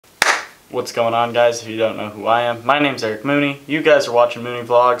What's going on, guys? If you don't know who I am, my name's Eric Mooney. You guys are watching Mooney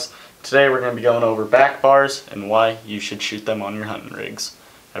Vlogs. Today we're going to be going over back bars and why you should shoot them on your hunting rigs.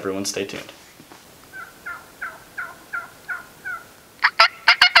 Everyone stay tuned.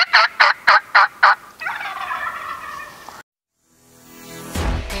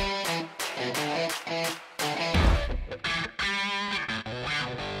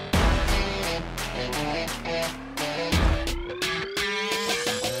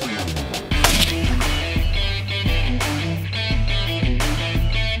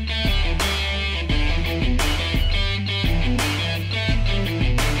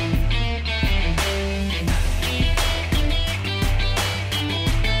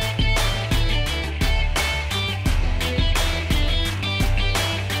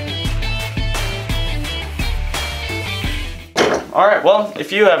 Alright, well,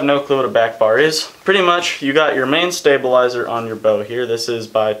 if you have no clue what a back bar is, pretty much you got your main stabilizer on your bow here. This is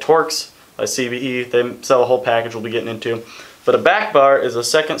by Torx, by CBE. They sell a whole package we'll be getting into. But a back bar is a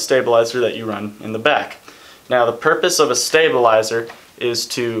second stabilizer that you run in the back. Now, the purpose of a stabilizer is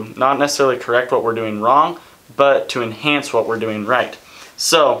to not necessarily correct what we're doing wrong, but to enhance what we're doing right.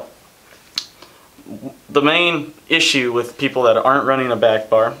 So, the main issue with people that aren't running a back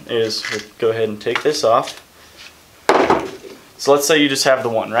bar is, we'll go ahead and take this off. So let's say you just have the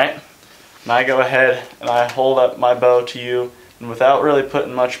one, right? And I go ahead and I hold up my bow to you, and without really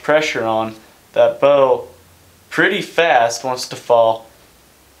putting much pressure on, that bow pretty fast wants to fall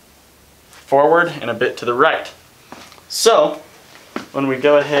forward and a bit to the right. So when we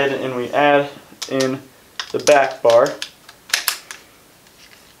go ahead and we add in the back bar,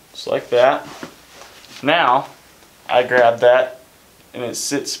 just like that, now I grab that and it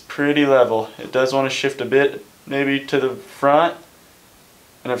sits pretty level. It does want to shift a bit, maybe to the front,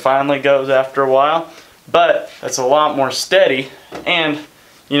 and it finally goes after a while, but that's a lot more steady. And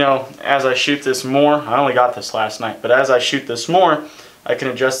you know, as I shoot this more, I only got this last night, but as I shoot this more, I can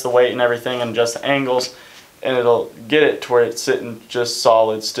adjust the weight and everything and adjust the angles, and it'll get it to where it's sitting just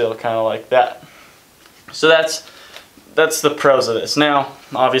solid still, kind of like that. So that's the pros of this. Now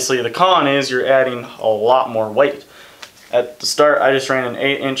obviously the con is you're adding a lot more weight. At the start, I just ran an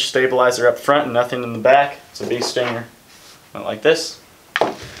 8-inch stabilizer up front and nothing in the back. It's a bee stinger, went like this.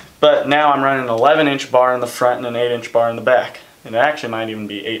 But now I'm running an 11-inch bar in the front and an 8-inch bar in the back. And it actually might even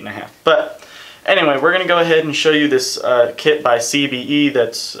be 8.5. But anyway, we're going to go ahead and show you this kit by CBE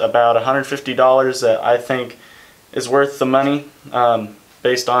that's about $150 that I think is worth the money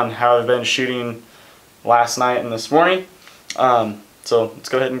based on how I've been shooting last night and this morning. So let's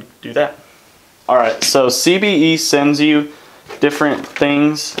go ahead and do that. Alright, so CBE sends you different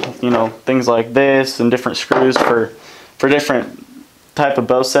things, you know, things like this and different screws for different type of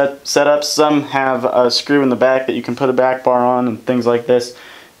bow setups. Some have a screw in the back that you can put a back bar on and things like this.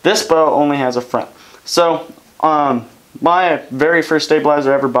 This bow only has a front. So my very first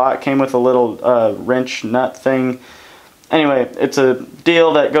stabilizer I ever bought came with a little wrench nut thing. Anyway, it's a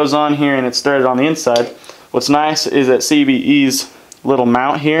deal that goes on here and it's threaded on the inside. What's nice is that CBE's little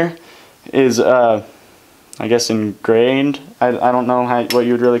mount here is I guess ingrained. I don't know what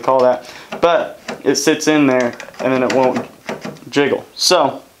you would really call that, but it sits in there and then it won't jiggle.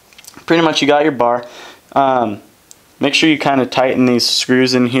 So pretty much you got your bar. Make sure you kind of tighten these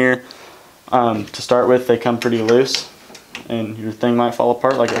screws in here. To start with, they come pretty loose and your thing might fall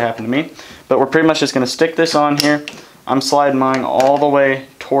apart like it happened to me, but we're pretty much just going to stick this on here. I'm sliding mine all the way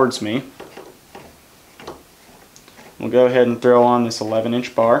towards me. We'll go ahead and throw on this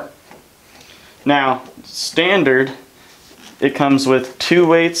 11-inch bar. Now, standard, it comes with 2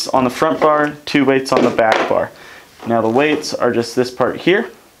 weights on the front bar, 2 weights on the back bar. Now the weights are just this part here,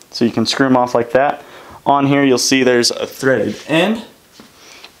 so you can screw them off like that. On here you'll see there's a threaded end,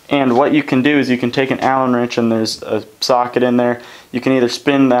 and what you can do is you can take an Allen wrench and there's a socket in there. You can either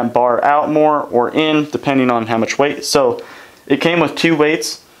spin that bar out more or in, depending on how much weight. So it came with 2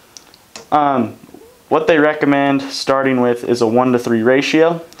 weights. What they recommend starting with is a 1:3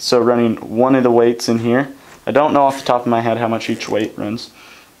 ratio, so running one of the weights in here. I don't know off the top of my head how much each weight runs.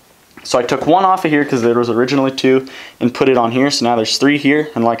 So I took one off of here because there was originally 2 and put it on here, so now there's 3 here,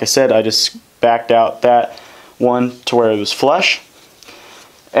 and like I said, I just backed out that one to where it was flush.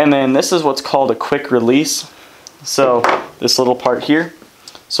 And then this is what's called a quick release, so this little part here.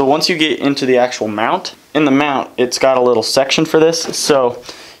 So once you get into the actual mount, in the mount it's got a little section for this, so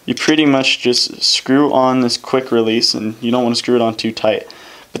you pretty much just screw on this quick release, and you don't want to screw it on too tight.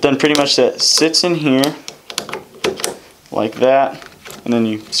 But then pretty much that sits in here like that, and then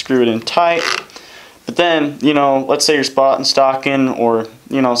you screw it in tight. But then, you know, let's say you're spotting stocking, or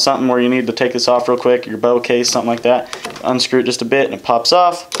you know, something where you need to take this off real quick, your bow case, something like that. Unscrew it just a bit and it pops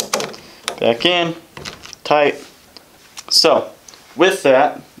off. back in, tight. So with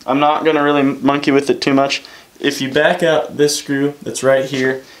that, I'm not going to really monkey with it too much. If you back out this screw that's right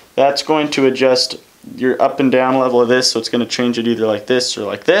here, that's going to adjust your up and down level of this, so it's going to change it either like this or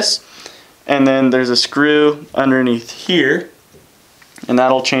like this. And then there's a screw underneath here, and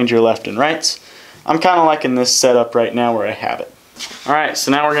that'll change your left and rights. I'm kind of liking this setup right now where I have it. Alright,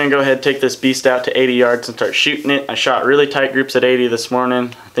 so now we're going to go ahead and take this beast out to 80 yards and start shooting it. I shot really tight groups at 80 this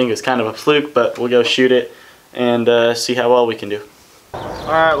morning. I think it's kind of a fluke, but we'll go shoot it and see how well we can do.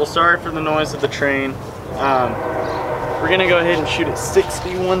 Alright, well, sorry for the noise of the train. We're going to go ahead and shoot at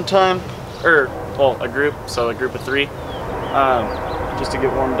 60 one time, well, a group of 3, just to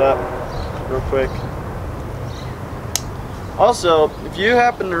get warmed up real quick. Also, if you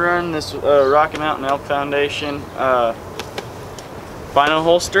happen to run this Rocky Mountain Elk Foundation vinyl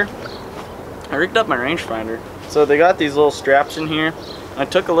holster, I rigged up my rangefinder. So they got these little straps in here. I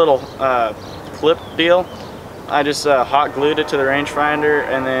took a little clip deal. I just hot glued it to the rangefinder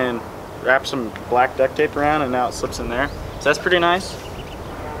and then wrapped some black duct tape around, and now it slips in there. So that's pretty nice.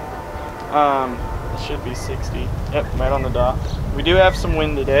 It should be 60. Yep, right on the dot. We do have some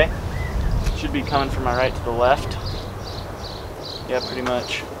wind today. It should be coming from my right to the left. Yeah, pretty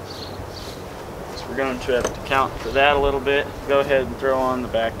much. So we're going to have to count for that a little bit. Go ahead and throw on the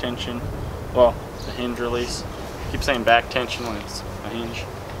back tension. Well, the hinge release. I keep saying back tension when it's a hinge.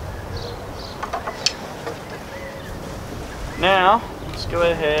 Now, let's go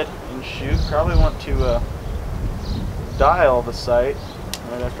ahead and shoot. Probably want to dial the sight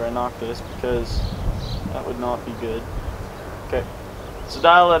right after I knock this, because that would not be good. Okay, so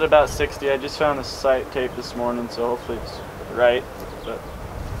dial at about 60. I just found the sight tape this morning, so hopefully it's right. But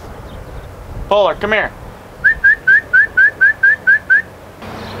Polar, come here.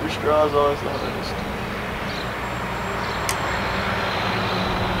 3 straws always the hardest.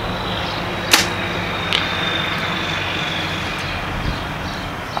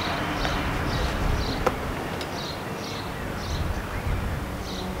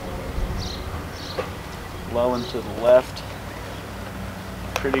 Low and to the left,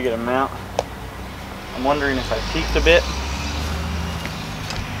 pretty good amount. I'm wondering if I peaked a bit.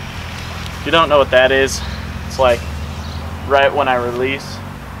 If you don't know what that is, it's like right when I release,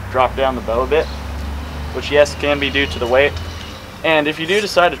 drop down the bow a bit, which yes, can be due to the weight. And if you do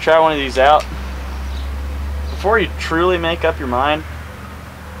decide to try one of these out, before you truly make up your mind,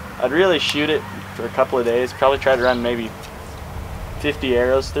 I'd really shoot it for a couple of days. Probably try to run maybe 50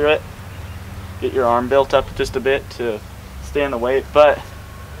 arrows through it. Get your arm built up just a bit to stand the weight. But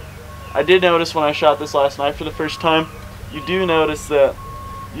I did notice when I shot this last night for the first time, you do notice that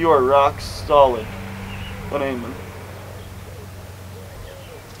you are rock solid when aiming.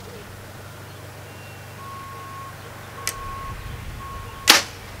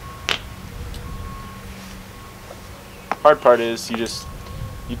 Hard part is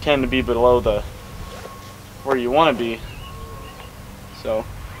you tend to be below the where you want to be. So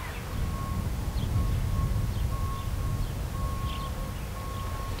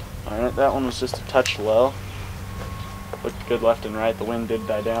alright, that one was just a touch low. Looked good left and right. The wind did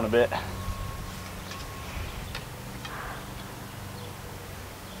die down a bit.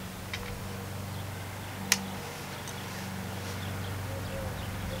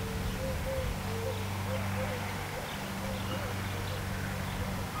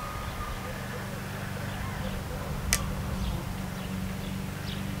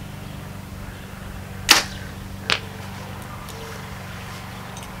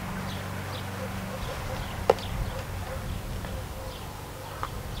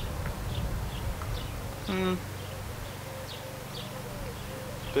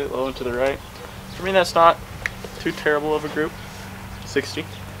 Bit low and to the right. For me, that's not too terrible of a group. 60.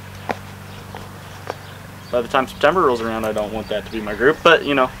 By the time September rolls around, I don't want that to be my group, but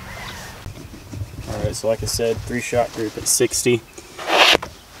you know. Alright, so like I said, 3-shot group at 60.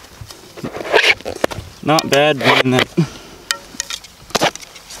 Not bad doing that.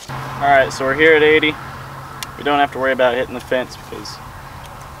 Alright, so we're here at 80. We don't have to worry about hitting the fence because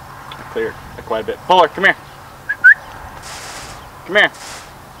I cleared quite a bit. Polar, come here. Come here.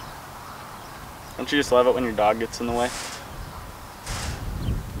 Don't you just love it when your dog gets in the way?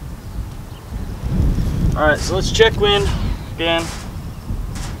 Alright, so let's check wind again.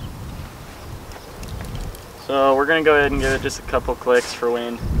 So we're going to go ahead and give it just a couple clicks for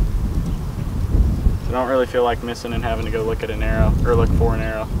wind. So I don't really feel like missing and having to go look at an arrow, or look for an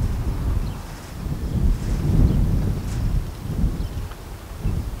arrow.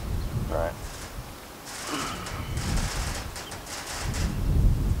 Alright.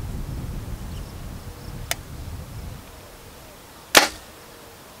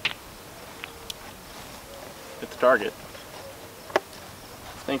 the target.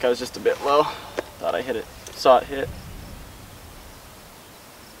 I think I was just a bit low. Thought I hit it, saw it hit.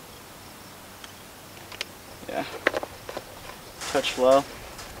 Yeah, touch low,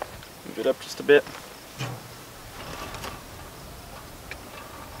 move it up just a bit.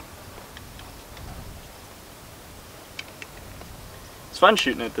 It's fun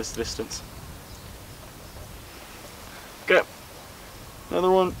shooting at this distance. Okay, another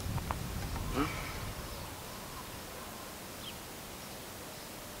one.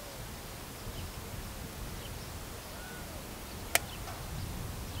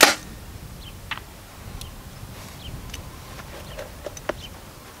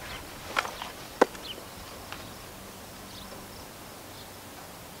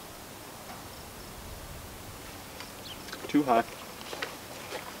 Too high.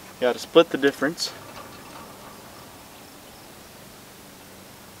 You got to split the difference.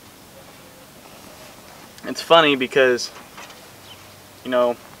 It's funny because, you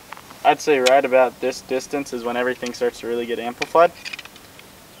know, I'd say right about this distance is when everything starts to really get amplified.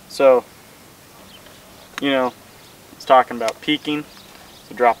 So, you know, it's talking about peaking,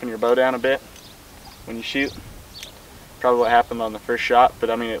 so dropping your bow down a bit when you shoot. Probably what happened on the first shot, but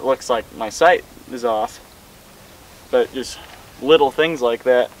I mean, it looks like my sight is off. But just little things like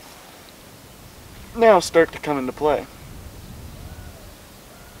that now start to come into play.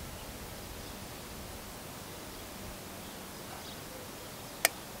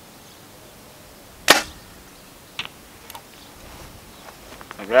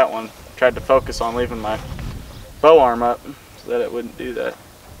 Like that one, tried to focus on leaving my bow arm up so that it wouldn't do that.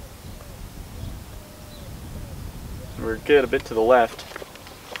 We're good a bit to the left.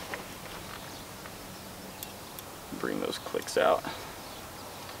 Bring those clicks out.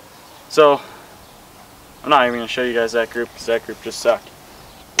 So I'm not even going to show you guys that group because that group just sucked.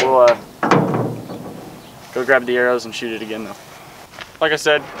 We'll go grab the arrows and shoot it again though. Like I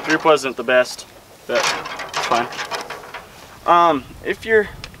said, group wasn't the best, but it's fine. If you're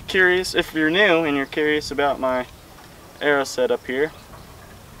curious, if you're new and you're curious about my arrow setup here,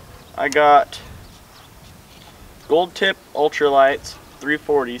 I got gold tip ultralights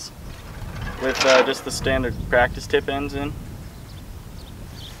 340s with just the standard practice tip ends in.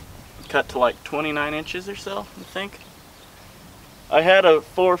 Cut to like 29 inches or so, I think. I had a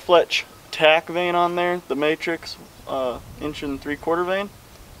 4-fletch tack vane on there, the Matrix 1 3/4 inch vane,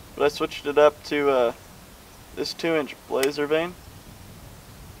 but I switched it up to this 2-inch blazer vane.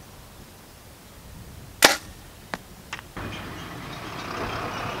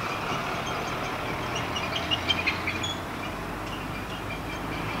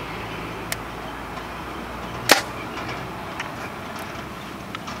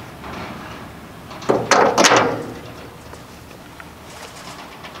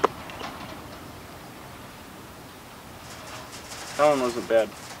 That one wasn't bad.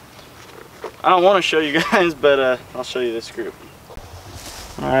 I don't want to show you guys, but I'll show you this group.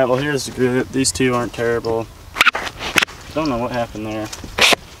 Alright, well here's the group. These two aren't terrible. Don't know what happened there.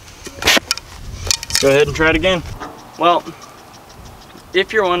 Let's go ahead and try it again. Well,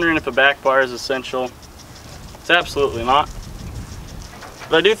 if you're wondering if a back bar is essential, it's absolutely not.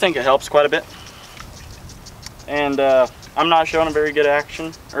 But I do think it helps quite a bit. And I'm not showing a very good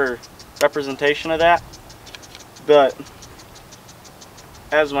action or representation of that, but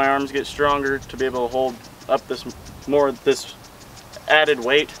as my arms get stronger to be able to hold up this added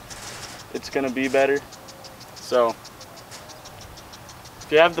weight, it's going to be better. So if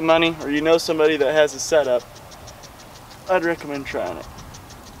you have the money or you know somebody that has a setup, I'd recommend trying it.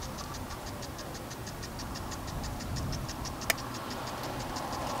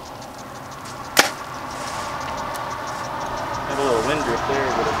 Had a little wind drift there,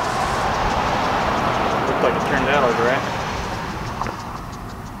 but it looked like it turned out alright.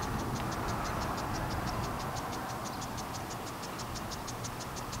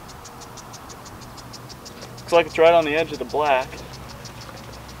 Looks like it's right on the edge of the black.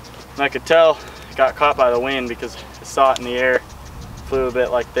 And I could tell it got caught by the wind because I saw it in the air, flew a bit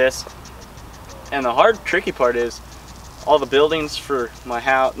like this. And the hard, tricky part is all the buildings for my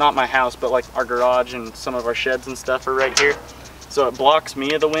house, not my house, but like our garage and some of our sheds and stuff are right here. So it blocks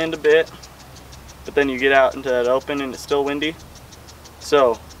me of the wind a bit, but then you get out into that open and it's still windy.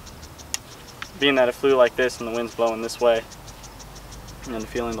 So being that it flew like this and the wind's blowing this way, and then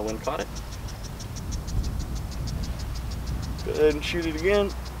feeling the wind caught it. Go ahead and shoot it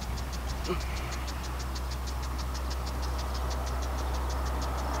again.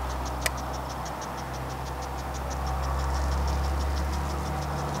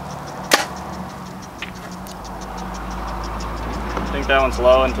 I think that one's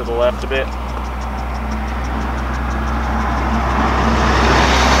low and to the left a bit.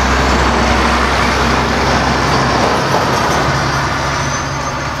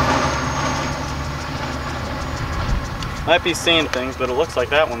 Might be seeing things, but it looks like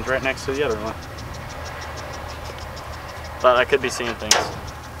that one's right next to the other one. But I could be seeing things.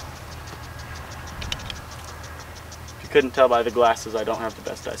 If you couldn't tell by the glasses, I don't have the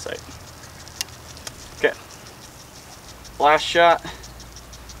best eyesight. Okay. Last shot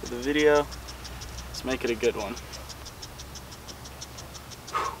for the video. Let's make it a good one.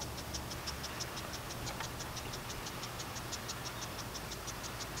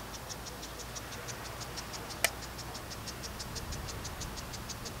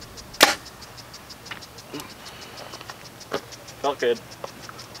 Felt good.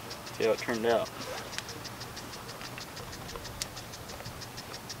 See how it turned out.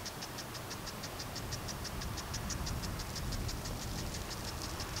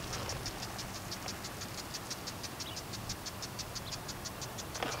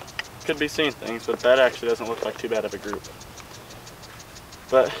 Could be seeing things, but that actually doesn't look like too bad of a group.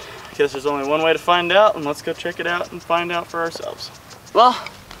 But I guess there's only one way to find out, and let's go check it out and find out for ourselves. Well,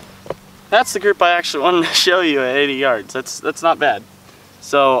 that's the group I actually wanted to show you at 80 yards. That's not bad.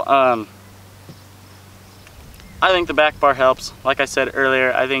 So I think the back bar helps. Like I said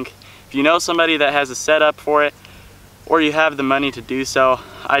earlier, I think if you know somebody that has a setup for it, or you have the money to do so,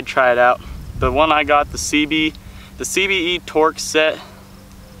 I'd try it out. The one I got, the CBE Torx set,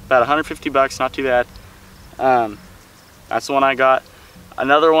 about 150 bucks, not too bad. That's the one I got.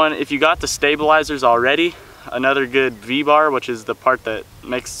 Another one, if you got the stabilizers already, another good V-bar, which is the part that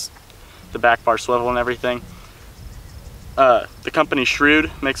makes the back bar swivel and everything. The company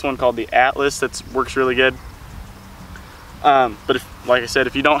Shrewd makes one called the Atlas that works really good. But like I said,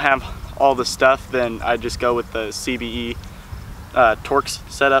 if you don't have all the stuff, then I'd just go with the CBE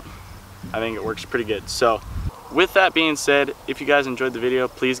Torx setup. I think it works pretty good. So with that being said, if you guys enjoyed the video,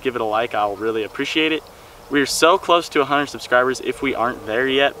 please give it a like. I'll really appreciate it. We are so close to 100 subscribers if we aren't there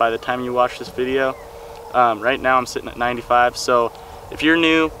yet by the time you watch this video. Right now I'm sitting at 95, so if you're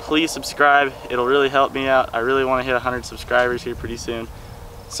new, please subscribe. It'll really help me out. I really want to hit 100 subscribers here pretty soon.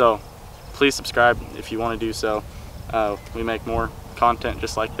 So please subscribe if you want to do so. We make more content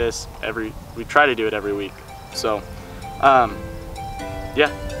just like this we try to do it every week. So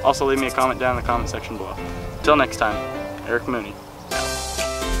yeah, also leave me a comment down in the comment section below. Till next time, Eric Mooney.